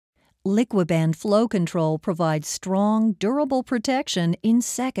Liquiband flow control provides strong, durable protection in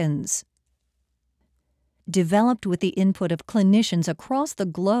seconds. Developed with the input of clinicians across the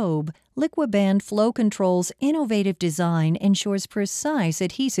globe, Liquiband Flow Control's innovative design ensures precise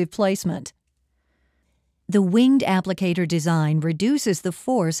adhesive placement. The winged applicator design reduces the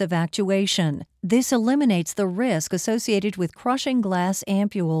force of actuation. This eliminates the risk associated with crushing glass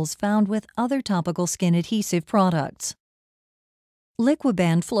ampules found with other topical skin adhesive products.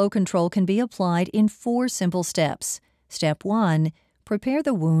 Liquiband Flow Control can be applied in 4 simple steps. Step 1. Prepare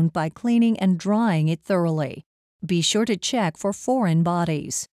the wound by cleaning and drying it thoroughly. Be sure to check for foreign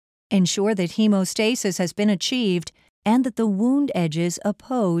bodies. Ensure that hemostasis has been achieved and that the wound edges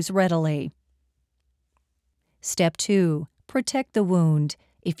oppose readily. Step 2. Protect the wound.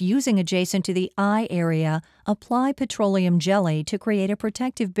 If using adjacent to the eye area, apply petroleum jelly to create a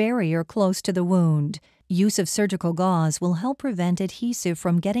protective barrier close to the wound. Use of surgical gauze will help prevent adhesive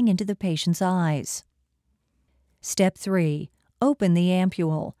from getting into the patient's eyes. Step 3. Open the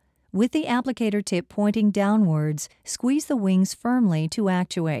ampule. With the applicator tip pointing downwards, squeeze the wings firmly to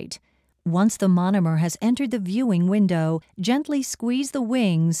actuate. Once the monomer has entered the viewing window, gently squeeze the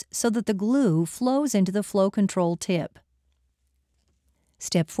wings so that the glue flows into the flow control tip.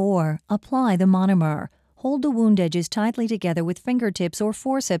 Step 4. Apply the monomer. Hold the wound edges tightly together with fingertips or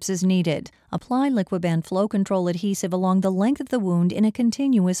forceps as needed. Apply Liquiband Flow Control adhesive along the length of the wound in a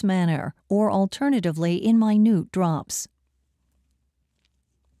continuous manner, or alternatively in minute drops.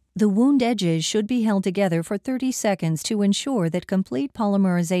 The wound edges should be held together for 30 seconds to ensure that complete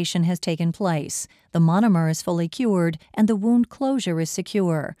polymerization has taken place, the monomer is fully cured, and the wound closure is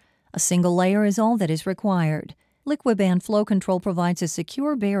secure. A single layer is all that is required. Liquiband Flow Control provides a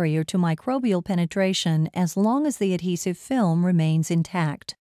secure barrier to microbial penetration as long as the adhesive film remains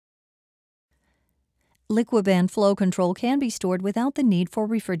intact. Liquiband Flow Control can be stored without the need for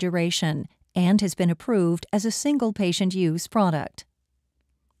refrigeration and has been approved as a single patient use product.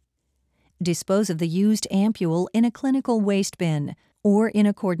 Dispose of the used ampule in a clinical waste bin or in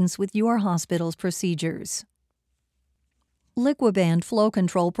accordance with your hospital's procedures. Liquiband Flow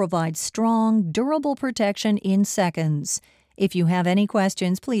Control provides strong, durable protection in seconds. If you have any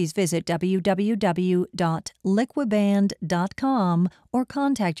questions, please visit www.liquiband.com or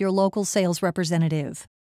contact your local sales representative.